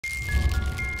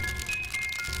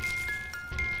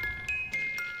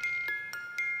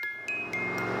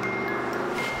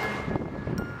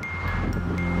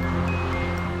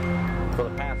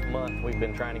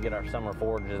been trying to get our summer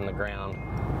forages in the ground.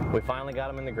 We finally got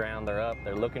them in the ground. They're up,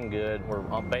 they're looking good.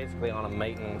 We're basically on a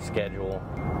maintenance schedule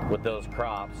with those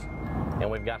crops, and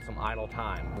we've got some idle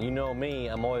time. You know me,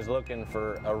 I'm always looking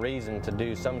for a reason to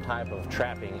do some type of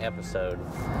trapping episode.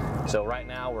 So right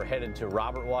now we're headed to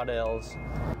Robert Waddell's,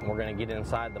 and we're going to get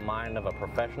inside the mind of a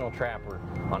professional trapper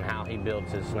on how he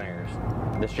builds his snares.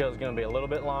 This show is going to be a little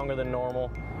bit longer than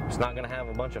normal. It's not going to have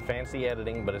a bunch of fancy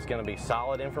editing, but it's going to be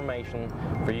solid information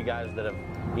for you guys that have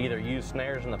either used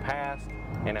snares in the past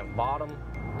and have bought them,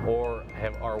 or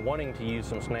are wanting to use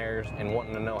some snares and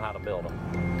wanting to know how to build them.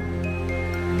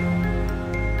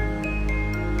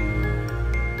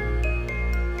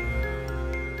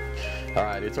 All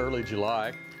right, it's early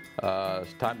July.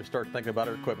 It's time to start thinking about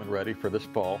our equipment ready for this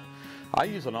fall. I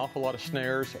use an awful lot of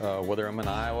snares, whether I'm in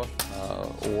Iowa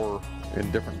or in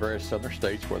different various southern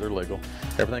states where they're legal.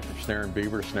 Everything from snaring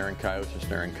beaver to snaring coyotes to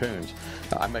snaring coons.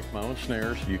 I make my own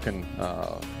snares. You can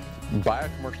buy a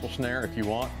commercial snare if you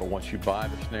want, but once you buy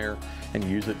the snare and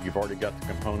use it, you've already got the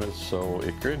components. So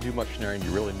if you're going to do much snaring,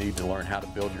 you really need to learn how to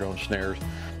build your own snares.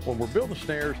 When we're building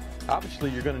snares,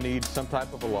 obviously you're going to need some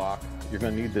type of a lock. You're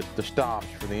going to need the stops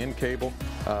for the end cable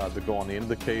that go on the end of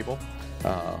the cable,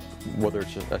 whether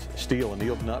it's a steel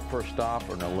annealed nut for a stop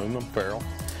or an aluminum ferrule.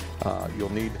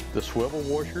 You'll need the swivel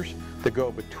washers that go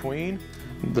between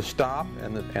the stop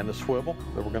and the swivel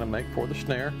that we're going to make for the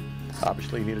snare.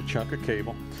 Obviously you need a chunk of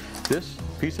cable. This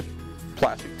piece of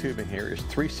plastic tubing here is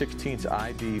 3/16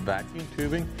 ID vacuum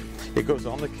tubing. It goes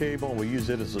on the cable, and we use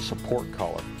it as a support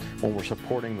collar when we're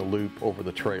supporting the loop over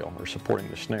the trail or supporting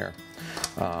the snare.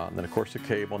 Then of course the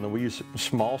cable, and then we use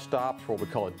small stops, what we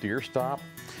call a deer stop.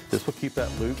 This will keep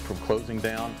that loop from closing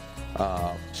down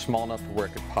small enough to where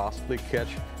it could possibly catch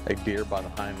a deer by the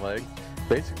hind leg.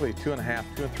 Basically a 2.5,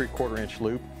 2 3/4 inch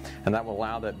loop, and that will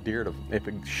allow that deer to, if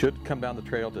it should come down the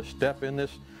trail, to step in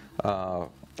this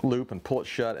loop and pull it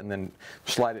shut and then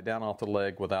slide it down off the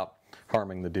leg without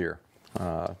harming the deer.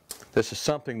 This is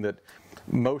something that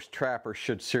most trappers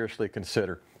should seriously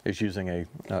consider, is using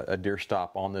a deer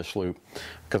stop on this loop,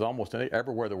 because almost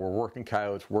everywhere that we're working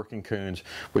coyotes, working coons,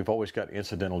 we've always got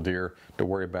incidental deer to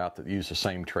worry about that use the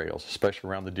same trails, especially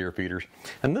around the deer feeders,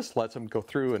 and this lets them go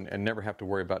through and never have to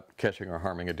worry about catching or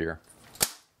harming a deer.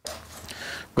 I'm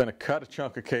going to cut a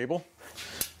chunk of cable.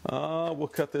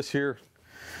 We'll cut this here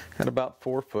at about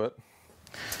 4 foot.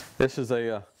 This is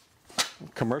a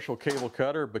commercial cable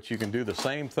cutter, but you can do the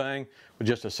same thing with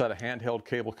just a set of handheld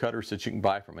cable cutters that you can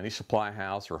buy from any supply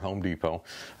house or Home Depot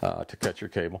to cut your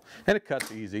cable, and it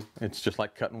cuts easy. It's just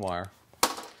like cutting wire.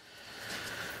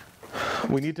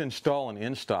 We need to install an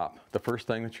end stop. The first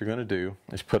thing that you're going to do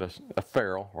is put a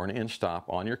ferrule or an end stop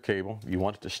on your cable. You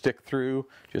want it to stick through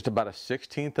just about a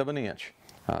 1/16 of an inch,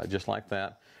 just like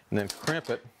that, and then crimp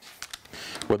it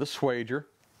with a swager,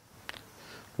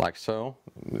 like so.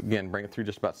 Again, bring it through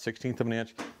just about 1/16 of an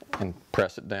inch and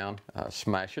press it down,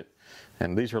 smash it.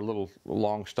 And these are little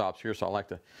long stops here, so I like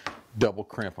to double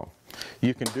crimp them.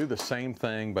 You can do the same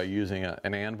thing by using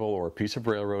an anvil or a piece of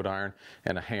railroad iron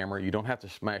and a hammer. You don't have to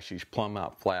smash these plumb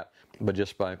out flat, but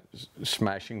just by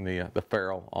smashing the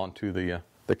ferrule onto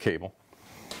the cable.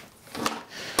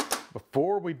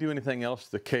 Before we do anything else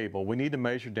to the cable, we need to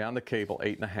measure down the cable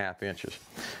 8.5 inches.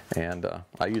 And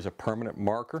I use a permanent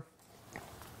marker.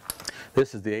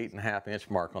 This is the 8.5 inch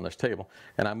mark on this table,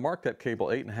 and I marked that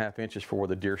cable 8.5 inches for where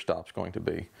the deer stop's going to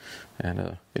be.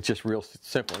 And it's just real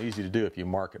simple and easy to do if you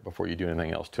mark it before you do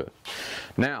anything else to it.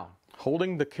 Now,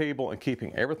 holding the cable and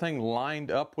keeping everything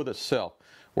lined up with itself,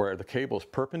 where the cable is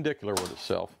perpendicular with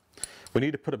itself, we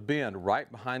need to put a bend right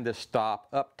behind this stop,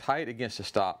 up tight against the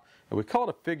stop. And we call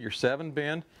it a figure 7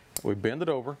 bend. We bend it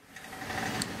over,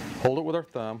 hold it with our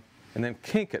thumb, and then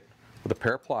kink it with a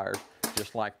pair of pliers,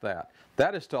 just like that.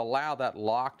 That is to allow that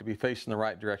lock to be facing the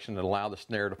right direction and allow the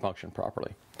snare to function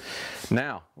properly.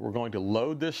 Now, we're going to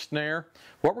load this snare.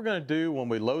 What we're going to do when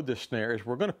we load this snare is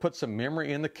we're going to put some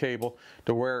memory in the cable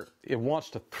to where it wants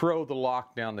to throw the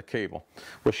lock down the cable.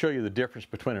 We'll show you the difference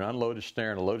between an unloaded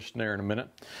snare and a loaded snare in a minute.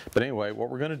 But anyway, what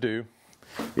we're going to do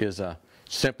is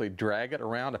simply drag it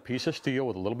around a piece of steel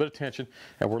with a little bit of tension,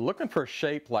 and we're looking for a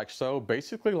shape like so,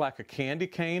 basically like a candy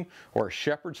cane or a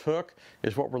shepherd's hook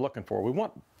is what we're looking for. We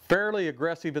want fairly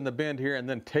aggressive in the bend here and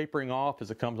then tapering off as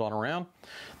it comes on around.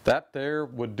 That there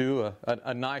would do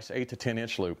a nice 8 to 10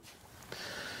 inch loop.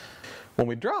 When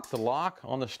we drop the lock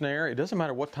on the snare, it doesn't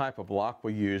matter what type of lock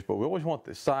we use, but we always want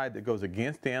the side that goes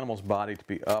against the animal's body to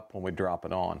be up when we drop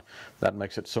it on. That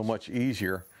makes it so much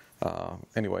easier.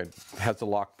 Anyway, it has the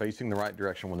lock facing the right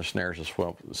direction when the snare is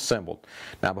assembled.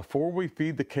 Now, before we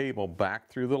feed the cable back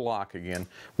through the lock again,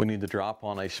 we need to drop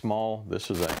on a small,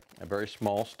 this is a very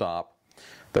small stop.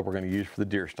 that we're going to use for the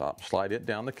deer stop. Slide it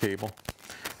down the cable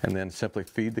and then simply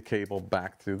feed the cable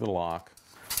back through the lock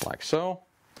like so.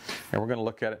 And we're going to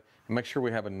look at it and make sure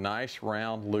we have a nice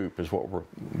round loop is what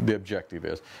the objective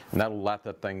is. And that'll let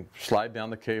that thing slide down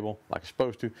the cable like it's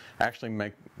supposed to, actually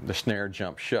make the snare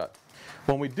jump shut.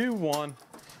 When we do one,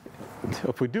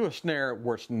 if we do a snare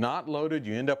where it's not loaded,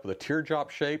 you end up with a teardrop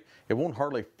shape. It won't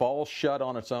hardly fall shut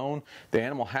on its own. The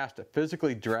animal has to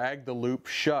physically drag the loop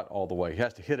shut all the way. He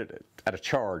has to hit it at a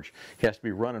charge. He has to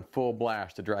be running full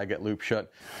blast to drag that loop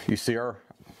shut. You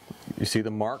see the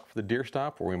mark for the deer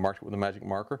stop where we marked it with a magic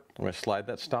marker. We're going to slide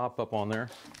that stop up on there,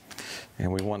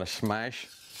 and we want to smash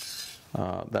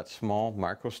that small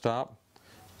micro stop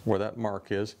where that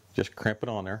mark is. Just crimp it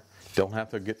on there. Don't have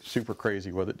to get super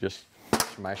crazy with it. Just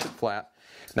smash it flat.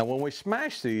 Now when we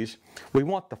smash these, we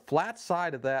want the flat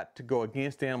side of that to go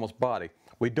against the animal's body.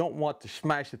 We don't want to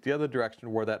smash it the other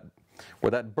direction where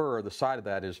that burr, the side of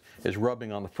that is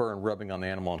rubbing on the fur and rubbing on the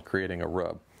animal and creating a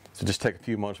rub. So just take a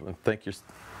few moments and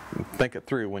think it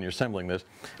through when you're assembling this.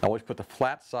 Always put the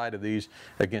flat side of these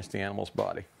against the animal's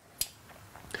body.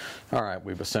 All right,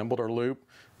 we've assembled our loop.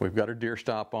 We've got our deer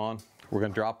stop on. We're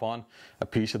going to drop on a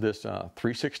piece of this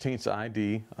 3/16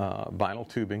 ID vinyl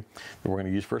tubing that we're going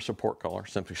to use for a support collar.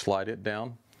 Simply slide it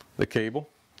down the cable,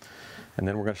 and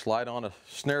then we're going to slide on a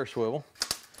snare swivel.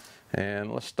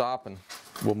 And let's stop, and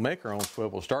we'll make our own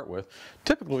swivel to start with.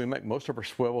 Typically we make most of our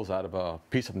swivels out of a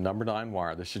piece of number 9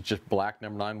 wire. This is just black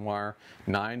number 9 wire,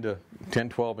 9 to 10,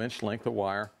 12 inch length of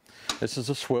wire. This is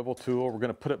a swivel tool. We're going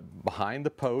to put it behind the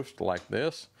post like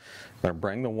this. We're going to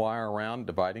bring the wire around,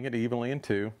 dividing it evenly in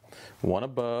two, one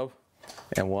above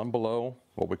and one below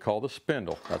what we call the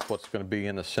spindle. That's what's going to be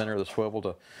in the center of the swivel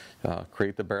to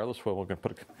create the barrel of the swivel. We're going to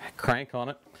put a crank on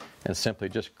it and simply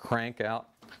just crank out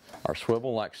our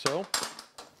swivel like so.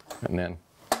 And then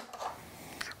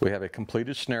we have a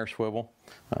completed snare swivel.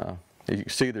 As you can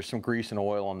see, there's some grease and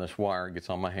oil on this wire. It gets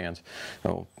on my hands.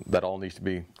 That all needs to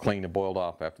be cleaned and boiled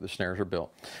off after the snares are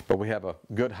built. But we have a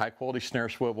good high quality snare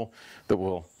swivel that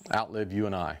will outlive you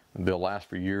and I. They'll last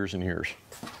for years and years.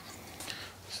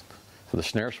 So the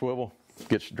snare swivel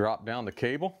gets dropped down the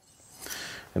cable,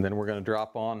 and then we're going to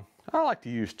drop on, I like to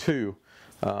use two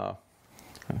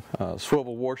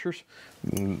swivel washers.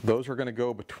 Those are going to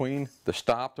go between the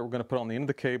stop that we're going to put on the end of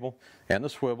the cable and the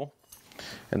swivel.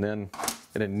 And then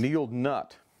an annealed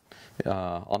nut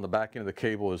on the back end of the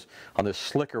cable is on this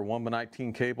slicker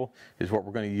 1x19 cable is what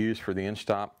we're going to use for the end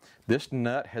stop. This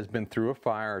nut has been through a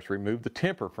fire. It's removed the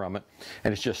temper from it,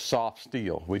 and it's just soft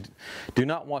steel. We do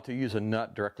not want to use a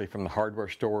nut directly from the hardware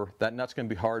store. That nut's going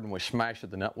to be hard, and when we smash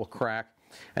it, the nut will crack.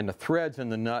 And the threads in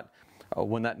the nut,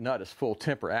 when that nut is full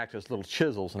temper, act as little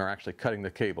chisels and are actually cutting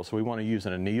the cable. So we want to use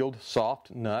an annealed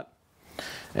soft nut.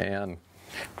 And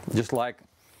just like,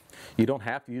 you don't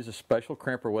have to use a special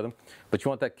crimper with them, but you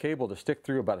want that cable to stick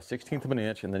through about 1/16 of an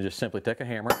inch, and then just simply take a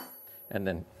hammer and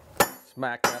then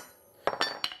smack that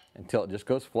until it just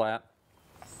goes flat,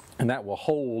 and that will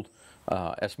hold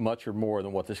as much or more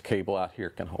than what this cable out here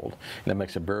can hold. And it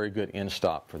makes a very good end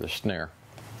stop for the snare.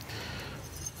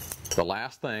 The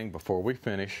last thing before we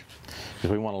finish is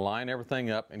we want to line everything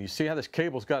up, and you see how this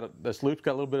cable's got this loop's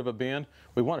got a little bit of a bend.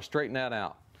 We want to straighten that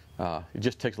out. It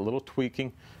just takes a little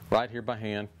tweaking right here by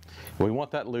hand. We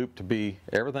want that loop to be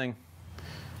everything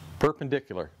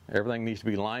perpendicular. Everything needs to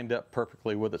be lined up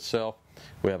perfectly with itself.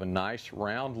 We have a nice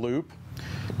round loop.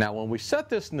 Now when we set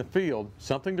this in the field,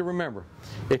 something to remember,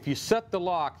 if you set the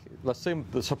lock, let's say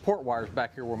the support wire is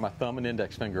back here where my thumb and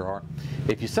index finger are.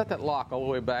 If you set that lock all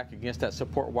the way back against that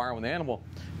support wire, when the animal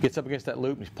gets up against that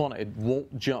loop and he's pulling it, it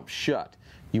won't jump shut.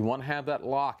 You want to have that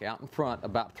lock out in front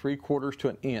about 3/4 to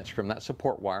an inch from that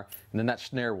support wire, and then that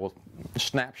snare will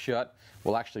snap shut,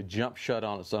 will actually jump shut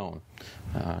on its own.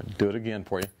 Do it again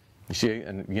for you. You see,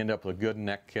 and you end up with a good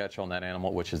neck catch on that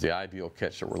animal, which is the ideal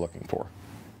catch that we're looking for.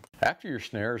 After your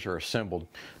snares are assembled,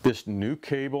 this new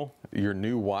cable, your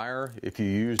new wire, if you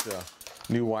used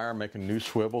new wire making new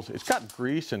swivels, it's got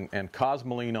grease and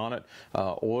cosmoline on it,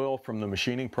 oil from the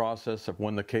machining process of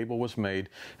when the cable was made.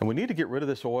 And we need to get rid of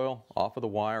this oil off of the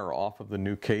wire or off of the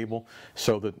new cable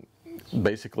so that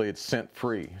basically it's scent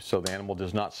free, so the animal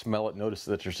does not smell it, notice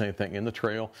that there's anything in the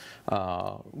trail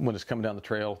when it's coming down the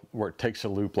trail where it takes a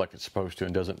loop like it's supposed to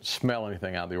and doesn't smell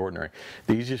anything out of the ordinary.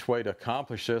 The easiest way to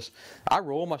accomplish this, I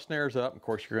roll my snares up. Of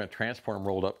course, you're going to transport them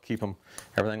rolled up, keep them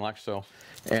everything like so,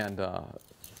 and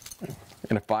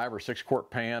in a 5 or 6 quart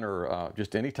pan or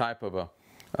just any type of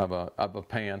of a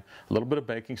pan, a little bit of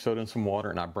baking soda and some water,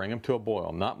 and I bring them to a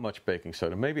boil. Not much baking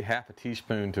soda, maybe half a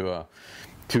teaspoon to a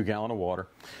 2-gallon of water,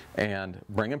 and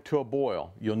bring them to a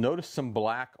boil. You'll notice some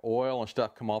black oil and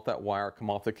stuff come off that wire, come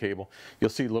off the cable. You'll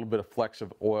see a little bit of flecks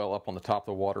of oil up on the top of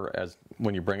the water as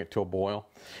when you bring it to a boil,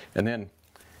 and then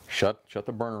shut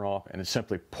the burner off and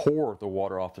simply pour the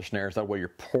water off the snares. That way you're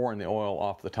pouring the oil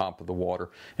off the top of the water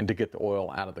and to get the oil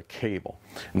out of the cable.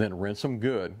 And then rinse them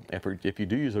good. If you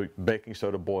do use a baking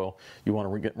soda boil, you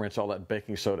want to rinse all that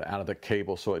baking soda out of the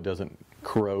cable so it doesn't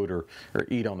corrode or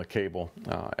eat on the cable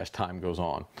as time goes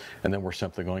on. And then we're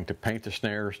simply going to paint the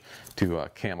snares to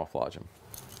camouflage them.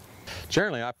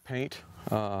 Generally, I paint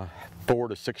 4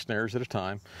 to 6 snares at a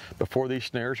time. Before these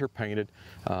snares are painted,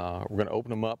 we're going to open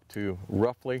them up to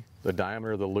roughly the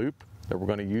diameter of the loop that we're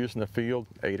going to use in the field,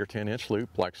 8 or 10 inch loop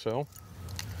like so.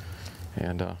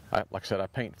 And like I said, I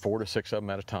paint 4 to 6 of them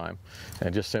at a time,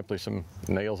 and just simply some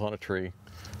nails on a tree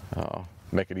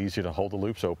make it easy to hold the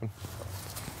loops open.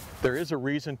 There is a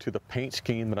reason to the paint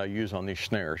scheme that I use on these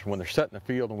snares. When they're set in the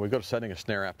field and we go to setting a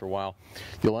snare after a while,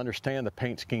 you'll understand the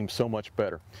paint scheme so much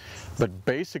better. But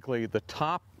basically the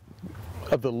top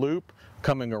of the loop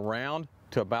coming around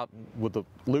to about, with the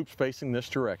loops facing this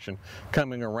direction,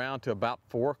 coming around to about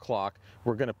 4 o'clock,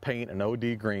 we're going to paint an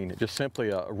OD green. Just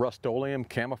simply a Rust-Oleum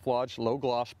camouflage low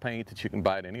gloss paint that you can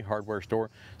buy at any hardware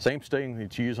store. Same thing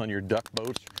that you use on your duck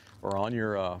boats or on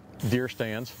your deer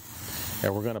stands.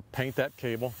 And we're going to paint that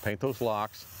cable, paint those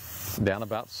locks down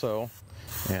about so,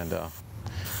 and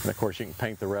of course you can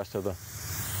paint the rest of the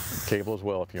cable as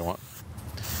well if you want.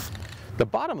 The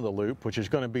bottom of the loop, which is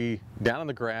going to be down in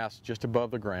the grass just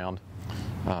above the ground,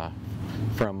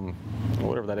 from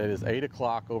whatever that is, 8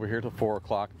 o'clock over here to 4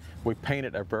 o'clock, we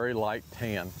painted a very light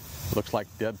tan. Looks like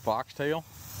dead foxtail,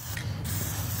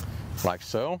 like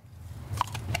so.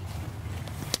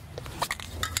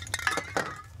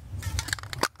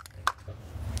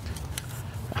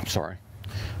 Sorry,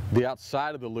 the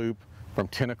outside of the loop from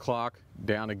 10 o'clock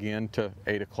down again to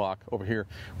 8 o'clock over here.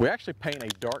 We actually paint a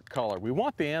dark color. We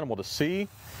want the animal to see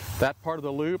that part of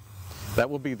the loop. That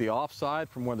will be the offside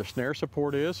from where the snare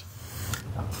support is.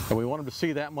 And we want them to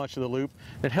see that much of the loop.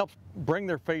 It helps bring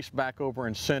their face back over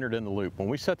and centered in the loop. When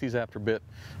we set these after a bit,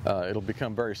 it'll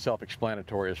become very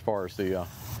self-explanatory as far as the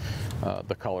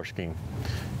color scheme.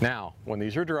 Now, when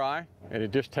these are dry, and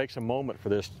it just takes a moment for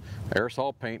this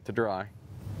aerosol paint to dry,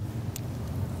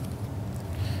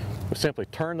 we simply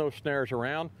turn those snares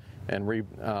around and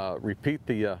repeat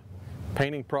the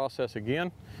painting process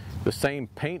again. The same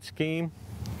paint scheme.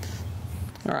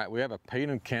 All right, we have a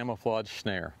painted camouflage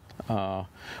snare. One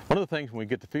of the things when we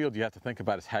get to the field you have to think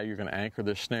about is how you're going to anchor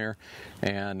this snare.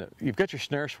 And you've got your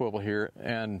snare swivel here,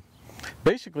 and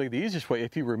basically the easiest way,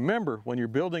 if you remember when you're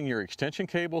building your extension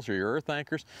cables or your earth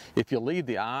anchors, if you leave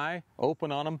the eye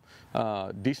open on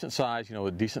them, decent size,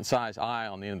 a decent size eye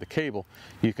on the end of the cable,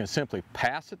 you can simply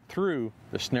pass it through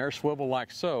the snare swivel like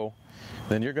so.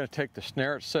 Then you're going to take the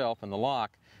snare itself and the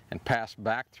lock and pass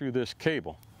back through this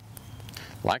cable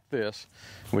like this.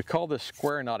 We call this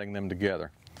square knotting them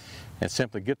together, and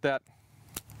simply get that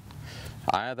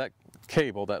eye of that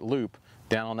cable, that loop,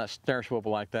 down on that snare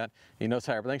swivel like that. You notice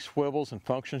how everything swivels and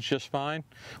functions just fine.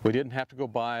 We didn't have to go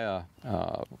buy a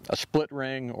split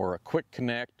ring or a quick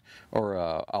connect or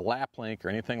a lap link or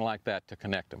anything like that to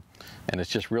connect them. And it's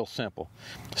just real simple.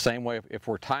 Same way if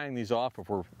we're tying these off, if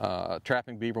we're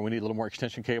trapping beaver, we need a little more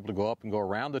extension cable to go up and go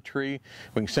around the tree.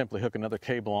 We can simply hook another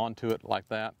cable onto it like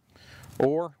that.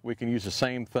 Or we can use the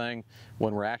same thing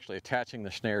when we're actually attaching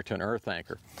the snare to an earth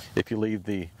anchor. If you leave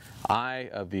the eye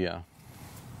of the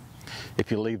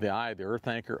earth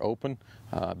anchor open,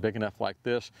 big enough like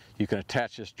this, you can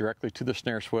attach this directly to the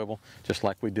snare swivel, just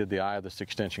like we did the eye of this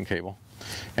extension cable.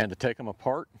 And to take them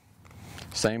apart,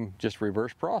 same, just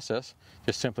reverse process.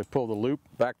 Just simply pull the loop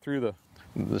back through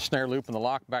the snare loop and the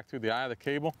lock back through the eye of the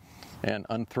cable and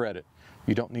unthread it.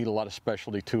 You don't need a lot of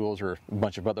specialty tools or a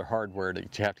bunch of other hardware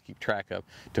that you have to keep track of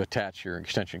to attach your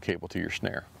extension cable to your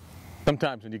snare.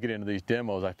 Sometimes when you get into these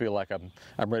demos, I feel like I'm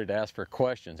ready to ask for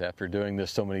questions after doing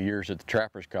this so many years at the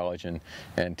Trappers College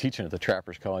and teaching at the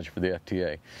Trappers College for the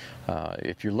FTA.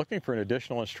 If you're looking for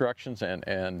additional instructions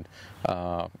and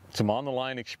some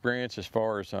on-the-line experience as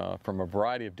far as from a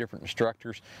variety of different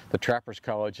instructors, the Trappers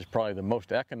College is probably the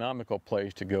most economical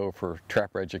place to go for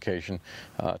trapper education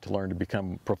to learn to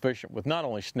become proficient with not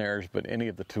only snares but any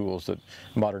of the tools that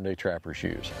modern-day trappers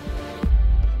use.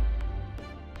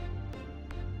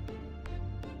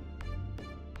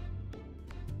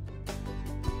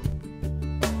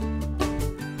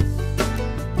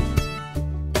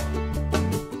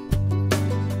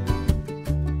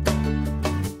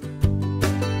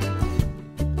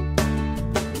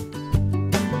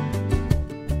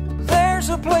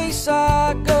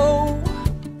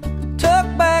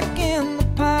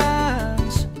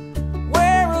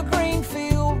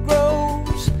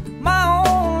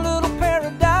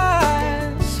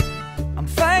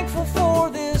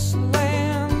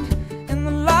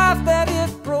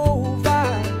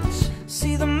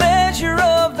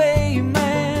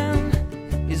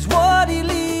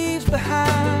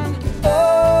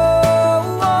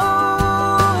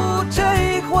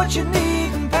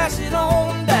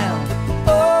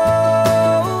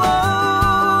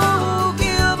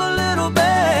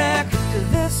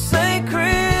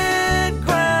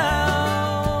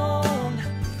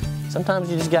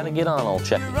 sometimes you just got to get on old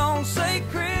Chucky.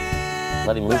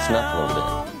 Let him loosen up a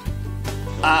little bit.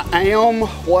 I am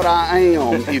what I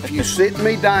am. If you sit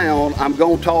me down, I'm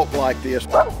going to talk like this.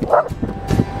 In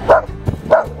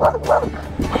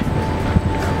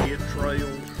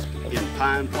trails, in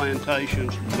pine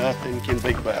plantations, nothing can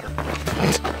be better.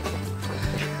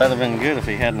 That'd have been good if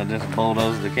he hadn't just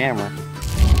bulldozed the camera.